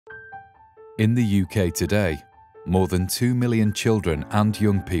In the UK today, more than 2 million children and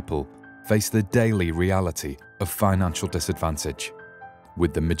young people face the daily reality of financial disadvantage,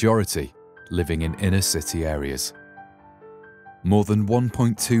 with the majority living in inner city areas. More than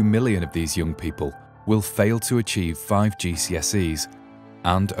 1.2 million of these young people will fail to achieve 5 GCSEs,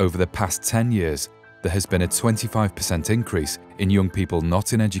 and over the past 10 years, there has been a 25% increase in young people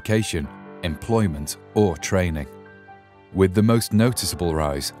not in education, employment or training, with the most noticeable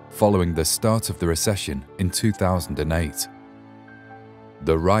rise following the start of the recession in 2008.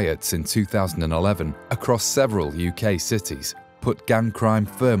 The riots in 2011 across several UK cities put gang crime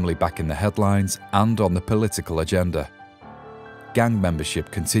firmly back in the headlines and on the political agenda. Gang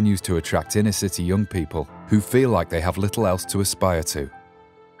membership continues to attract inner-city young people who feel like they have little else to aspire to.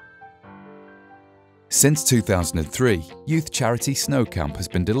 Since 2003, youth charity Snow Camp has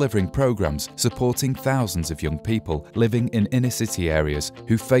been delivering programs supporting thousands of young people living in inner-city areas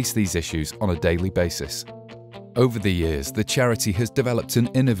who face these issues on a daily basis. Over the years, the charity has developed an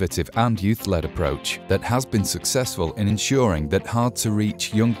innovative and youth-led approach that has been successful in ensuring that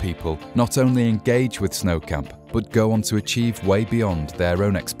hard-to-reach young people not only engage with Snow Camp, but go on to achieve way beyond their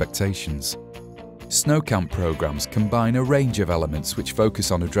own expectations. Snow Camp programs combine a range of elements which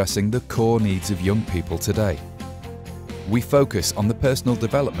focus on addressing the core needs of young people today. We focus on the personal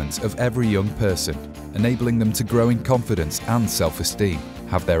development of every young person, enabling them to grow in confidence and self-esteem,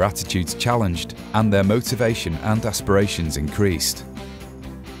 have their attitudes challenged, and their motivation and aspirations increased.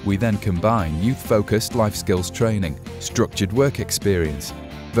 We then combine youth-focused life skills training, structured work experience,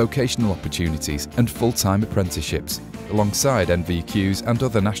 vocational opportunities and full-time apprenticeships, alongside NVQs and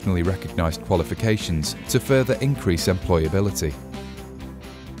other nationally recognised qualifications to further increase employability.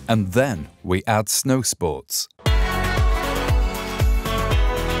 And then we add snow sports.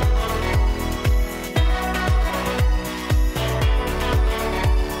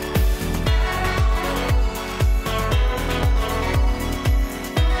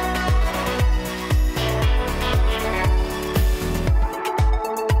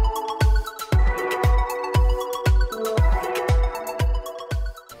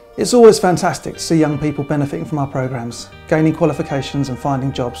 It's always fantastic to see young people benefiting from our programmes, gaining qualifications and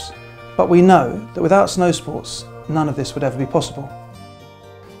finding jobs. But we know that without snow sports, none of this would ever be possible.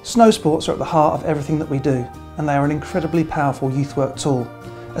 Snow sports are at the heart of everything that we do, and they are an incredibly powerful youth work tool,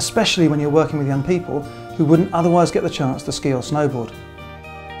 especially when you're working with young people who wouldn't otherwise get the chance to ski or snowboard.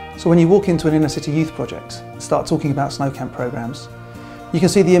 So when you walk into an inner city youth project and start talking about snow camp programmes, you can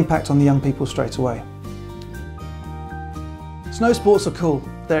see the impact on the young people straight away. Snow sports are cool,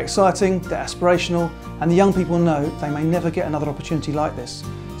 they're exciting, they're aspirational, and the young people know they may never get another opportunity like this.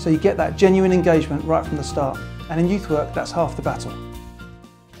 So you get that genuine engagement right from the start, and in youth work that's half the battle.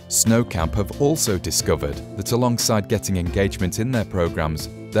 Snow Camp have also discovered that alongside getting engagement in their programmes,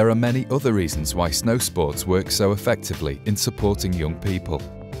 there are many other reasons why snow sports work so effectively in supporting young people.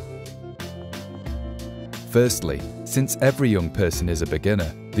 Firstly, since every young person is a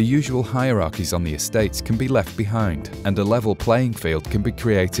beginner, the usual hierarchies on the estates can be left behind and a level playing field can be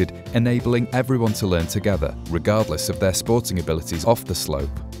created, enabling everyone to learn together, regardless of their sporting abilities off the slope.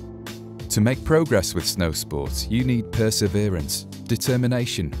 To make progress with snow sports, you need perseverance,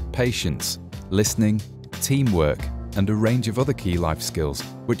 determination, patience, listening, teamwork, and a range of other key life skills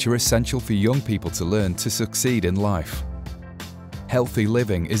which are essential for young people to learn to succeed in life. Healthy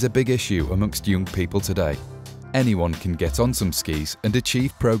living is a big issue amongst young people today. Anyone can get on some skis and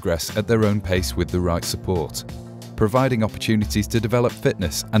achieve progress at their own pace with the right support, providing opportunities to develop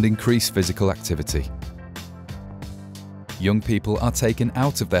fitness and increase physical activity. Young people are taken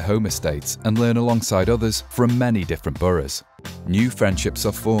out of their home estates and learn alongside others from many different boroughs. New friendships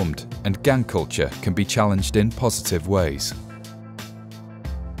are formed and gang culture can be challenged in positive ways.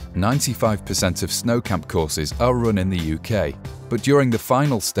 95% of snow camp courses are run in the UK, but during the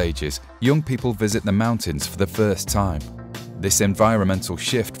final stages, young people visit the mountains for the first time. This environmental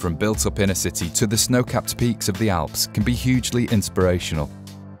shift from built-up inner city to the snow-capped peaks of the Alps can be hugely inspirational.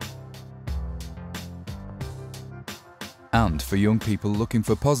 And for young people looking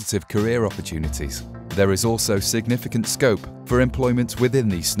for positive career opportunities, there is also significant scope for employment within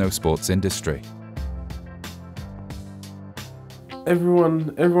the snow sports industry.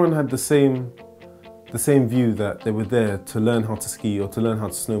 Everyone had the same view that they were there to learn how to ski or to learn how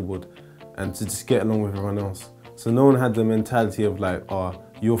to snowboard and to just get along with everyone else. So no one had the mentality of like, oh,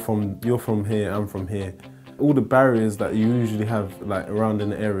 you're from here, I'm from here. All the barriers that you usually have like around in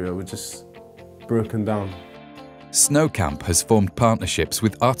the area were just broken down. Snow Camp has formed partnerships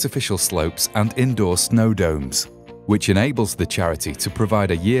with artificial slopes and indoor snow domes, which enables the charity to provide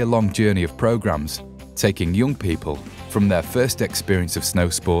a year-long journey of programs, taking young people from their first experience of snow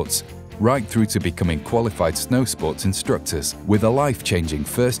sports right through to becoming qualified snow sports instructors with a life-changing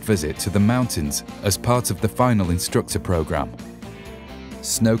first visit to the mountains as part of the final instructor program.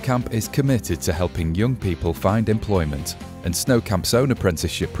 Snowcamp is committed to helping young people find employment, and Snowcamp's own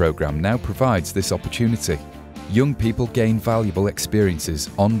apprenticeship program now provides this opportunity. Young people gain valuable experiences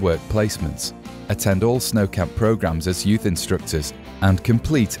on work placements, attend all Snowcamp programs as youth instructors, and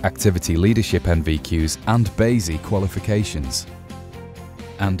complete activity leadership NVQs and BASI qualifications.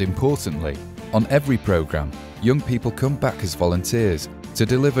 And importantly, on every program, young people come back as volunteers to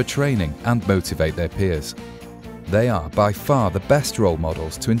deliver training and motivate their peers. They are by far the best role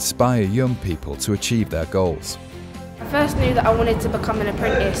models to inspire young people to achieve their goals. I first knew that I wanted to become an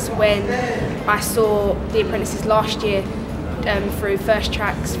apprentice when I saw the apprentices last year through First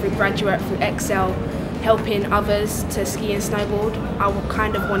Tracks, through Graduate, through Excel, helping others to ski and snowboard. I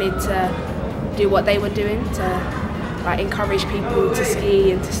kind of wanted to do what they were doing, to encourage people to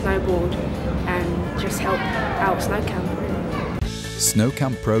ski and to snowboard and just help out Snowcamp, really.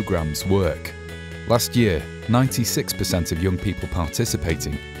 Snowcamp programs work. Last year, 96% of young people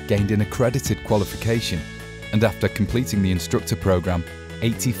participating gained an accredited qualification, and after completing the instructor program,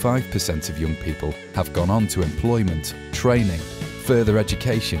 85% of young people have gone on to employment, training, further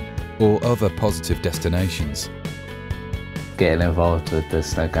education, or other positive destinations. Getting involved with the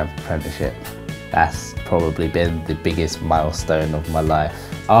Snowcamp apprenticeship, that's probably been the biggest milestone of my life.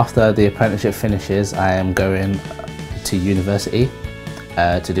 After the apprenticeship finishes, I am going to university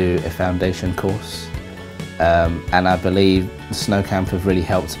to do a foundation course, and I believe Snowcamp have really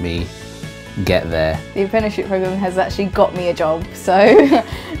helped me get there. The apprenticeship program has actually got me a job, so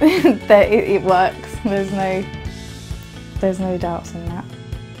it works. There's no doubts in that.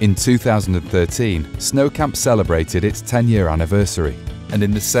 In 2013, Snowcamp celebrated its 10-year anniversary, and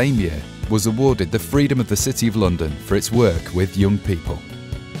in the same year was awarded the Freedom of the City of London for its work with young people.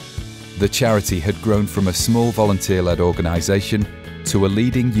 The charity had grown from a small volunteer-led organisation to a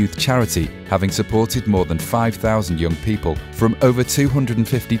leading youth charity, having supported more than 5,000 young people from over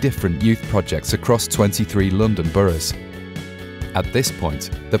 250 different youth projects across 23 London boroughs. At this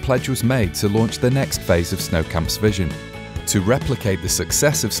point, the pledge was made to launch the next phase of Snowcamp's vision, to replicate the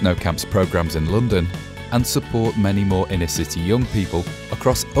success of Snowcamp's programmes in London and support many more inner-city young people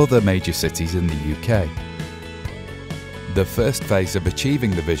across other major cities in the UK. The first phase of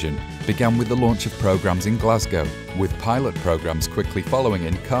achieving the vision began with the launch of programmes in Glasgow, with pilot programmes quickly following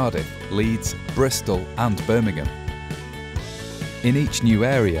in Cardiff, Leeds, Bristol and Birmingham. In each new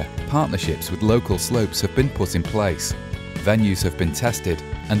area, partnerships with local slopes have been put in place, venues have been tested,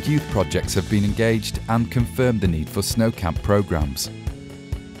 and youth projects have been engaged and confirmed the need for Snowcamp programmes.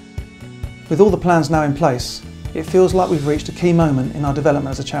 With all the plans now in place, it feels like we've reached a key moment in our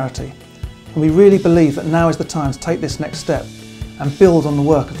development as a charity. And we really believe that now is the time to take this next step and build on the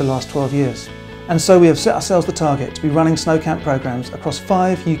work of the last 12 years. And so we have set ourselves the target to be running Snowcamp programmes across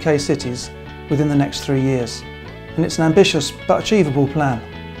 5 UK cities within the next 3 years. And it's an ambitious but achievable plan.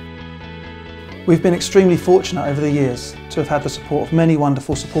 We've been extremely fortunate over the years to have had the support of many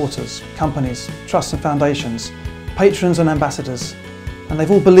wonderful supporters, companies, trusts and foundations, patrons and ambassadors, and they've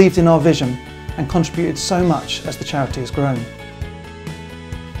all believed in our vision and contributed so much as the charity has grown.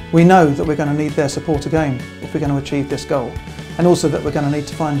 We know that we're going to need their support again if we're going to achieve this goal, and also that we're going to need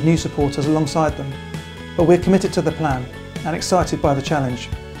to find new supporters alongside them. But we're committed to the plan and excited by the challenge.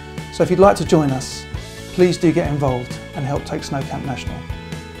 So if you'd like to join us, please do get involved and help take Snowcamp national.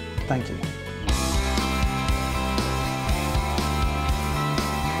 Thank you.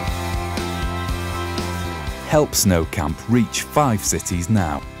 Help Snowcamp reach 5 cities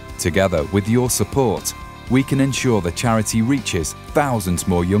now. Together with your support, we can ensure the charity reaches thousands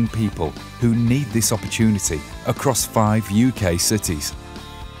more young people who need this opportunity across 5 UK cities.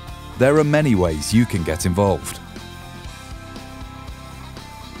 There are many ways you can get involved.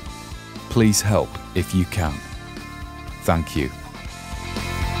 Please help if you can. Thank you.